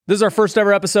This is our first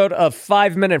ever episode of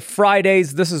 5 Minute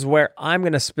Fridays. This is where I'm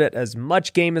going to spit as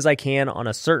much game as I can on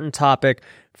a certain topic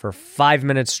for 5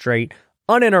 minutes straight,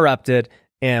 uninterrupted.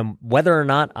 And whether or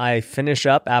not I finish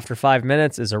up after 5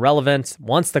 minutes is irrelevant.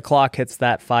 Once the clock hits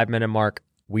that 5 minute mark,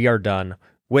 we are done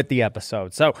with the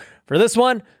episode. So for this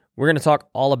one, we're going to talk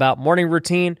all about morning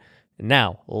routine.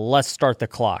 Now, let's start the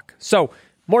clock. So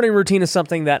morning routine is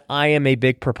something that I am a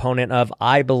big proponent of.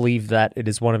 I believe that it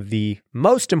is one of the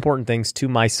most important things to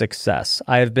my success.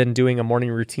 I have been doing a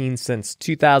morning routine since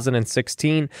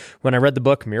 2016 when I read the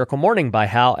book Miracle Morning by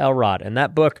Hal Elrod. And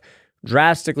that book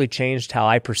drastically changed how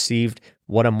I perceived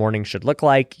what a morning should look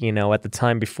like. You know, at the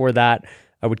time before that,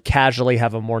 I would casually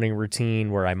have a morning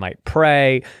routine where I might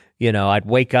pray. You know, I'd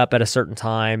wake up at a certain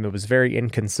time. It was very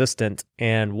inconsistent.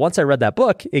 And once I read that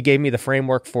book, it gave me the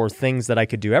framework for things that I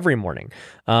could do every morning.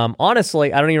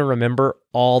 Honestly, I don't even remember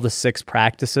all the 6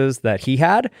 practices that he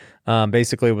had.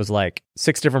 Basically, it was like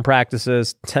 6 different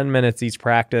practices, 10 minutes each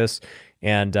practice.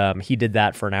 And he did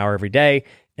that for an hour every day.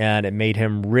 And it made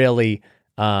him really,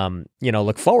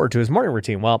 look forward to his morning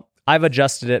routine. Well, I've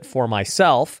adjusted it for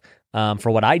myself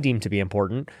for what I deem to be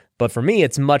important. But for me,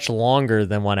 it's much longer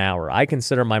than 1 hour. I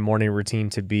consider my morning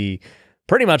routine to be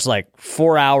pretty much like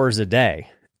 4 hours a day.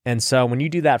 And so when you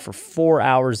do that for 4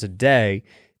 hours a day,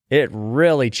 it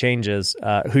really changes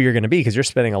who you're going to be because you're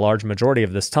spending a large majority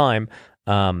of this time,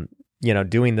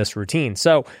 doing this routine.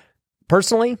 So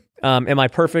personally, am I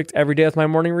perfect every day with my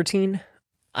morning routine?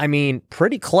 I mean,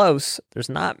 pretty close.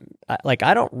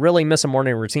 I don't really miss a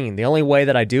morning routine. The only way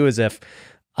that I do is if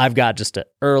I've got just an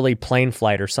early plane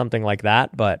flight or something like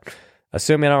that. But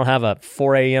assuming I don't have a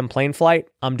 4 a.m. plane flight,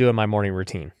 I'm doing my morning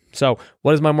routine. So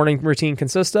what does my morning routine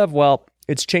consist of? Well,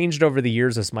 it's changed over the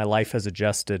years as my life has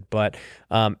adjusted. But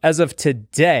as of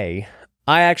today,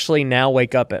 I actually now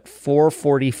wake up at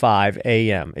 4:45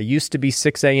 a.m. It used to be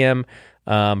 6 a.m.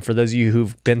 For those of you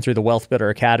who've been through the Wealth Builder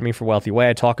Academy for Wealthy Way,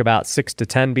 I talk about 6 to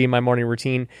 10 being my morning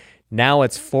routine. Now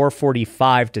it's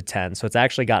 4:45 to 10. So it's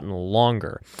actually gotten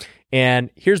longer. And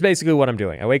here's basically what I'm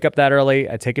doing. I wake up that early.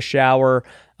 I take a shower.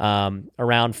 Around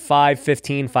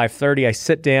 5:15, 5:30, I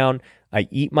sit down. I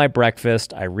eat my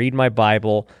breakfast. I read my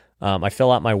Bible. I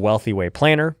fill out my Wealthy Way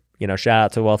planner. You know, shout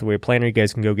out to Wealthy Way planner. You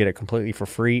guys can go get it completely for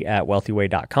free at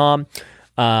wealthyway.com.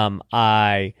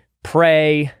 I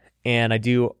pray and I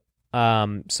do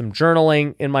some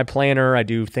journaling in my planner. I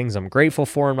do things I'm grateful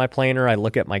for in my planner. I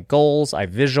look at my goals. I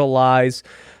visualize.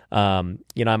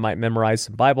 I might memorize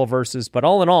some Bible verses, but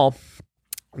all in all,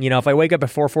 if I wake up at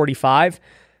 4:45,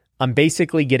 I'm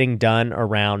basically getting done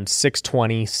around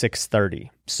 6:20, 6:30.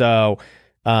 So,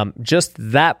 just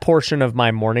that portion of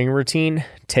my morning routine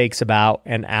takes about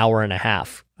an hour and a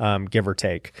half, give or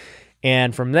take.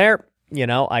 And from there,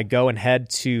 I go and head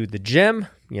to the gym,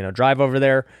 drive over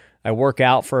there. I work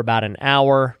out for about an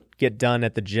hour, get done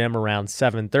at the gym around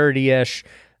 7:30-ish.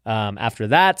 After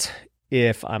that,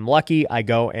 if I'm lucky, I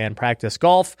go and practice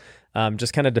golf.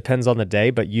 Just kind of depends on the day,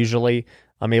 but usually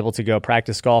I'm able to go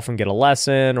practice golf and get a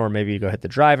lesson, or maybe go hit the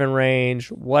driving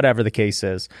range, whatever the case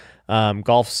is.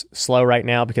 Golf's slow right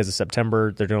now because of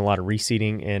September. They're doing a lot of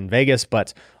reseeding in Vegas,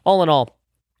 but all in all,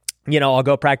 I'll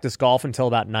go practice golf until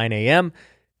about 9 a.m.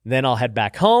 Then I'll head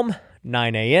back home,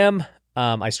 9 a.m.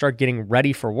 I start getting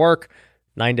ready for work,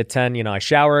 9 to 10, I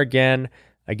shower again.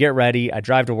 I get ready, I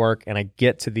drive to work, and I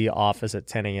get to the office at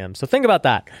 10 a.m. So think about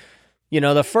that.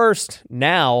 The first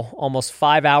now almost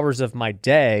 5 hours of my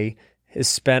day is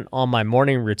spent on my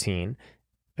morning routine,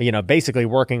 basically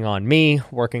working on me,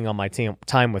 working on my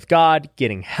time with God,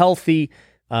 getting healthy,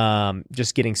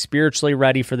 just getting spiritually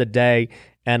ready for the day.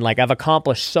 And I've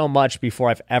accomplished so much before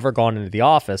I've ever gone into the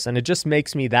office. And it just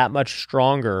makes me that much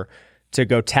stronger to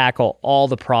go tackle all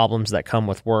the problems that come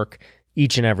with work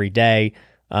each and every day.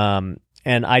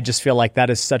 And I just feel like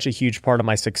that is such a huge part of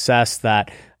my success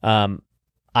that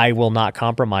I will not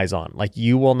compromise on.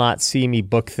 You will not see me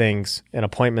book things and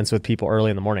appointments with people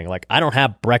early in the morning. I don't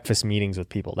have breakfast meetings with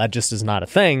people. That just is not a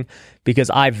thing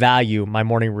because I value my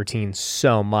morning routine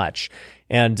so much.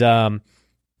 And, I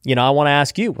want to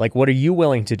ask you, what are you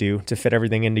willing to do to fit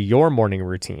everything into your morning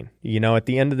routine? At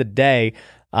the end of the day,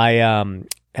 I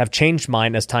have changed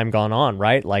mine as time gone on,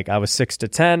 right? I was 6 to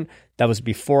 10. That was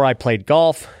before I played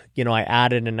golf. I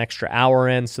added an extra hour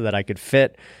in so that I could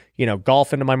fit,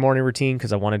 golf into my morning routine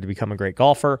because I wanted to become a great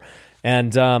golfer.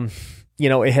 And,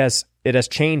 it has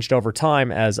changed over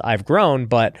time as I've grown,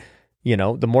 but,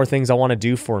 the more things I want to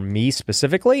do for me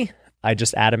specifically, I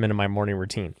just add them into my morning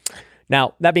routine.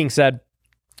 Now, that being said,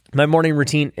 my morning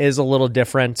routine is a little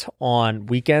different on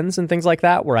weekends and things like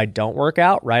that where I don't work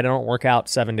out, right? I don't work out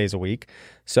 7 days a week.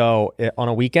 So on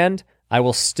a weekend, I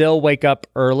will still wake up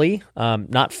early,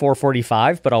 not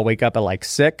 4:45, but I'll wake up at like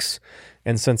 6.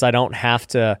 And since I don't have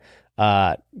to,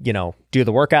 do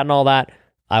the workout and all that,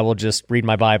 I will just read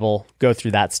my Bible, go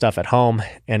through that stuff at home.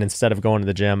 And instead of going to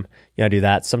the gym, do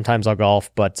that. Sometimes I'll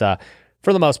golf, but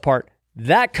for the most part,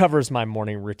 that covers my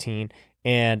morning routine.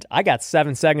 And I got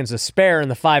 7 seconds to spare in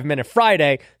the 5 Minute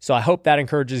Friday. So I hope that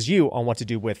encourages you on what to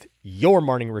do with your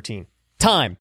morning routine. Time.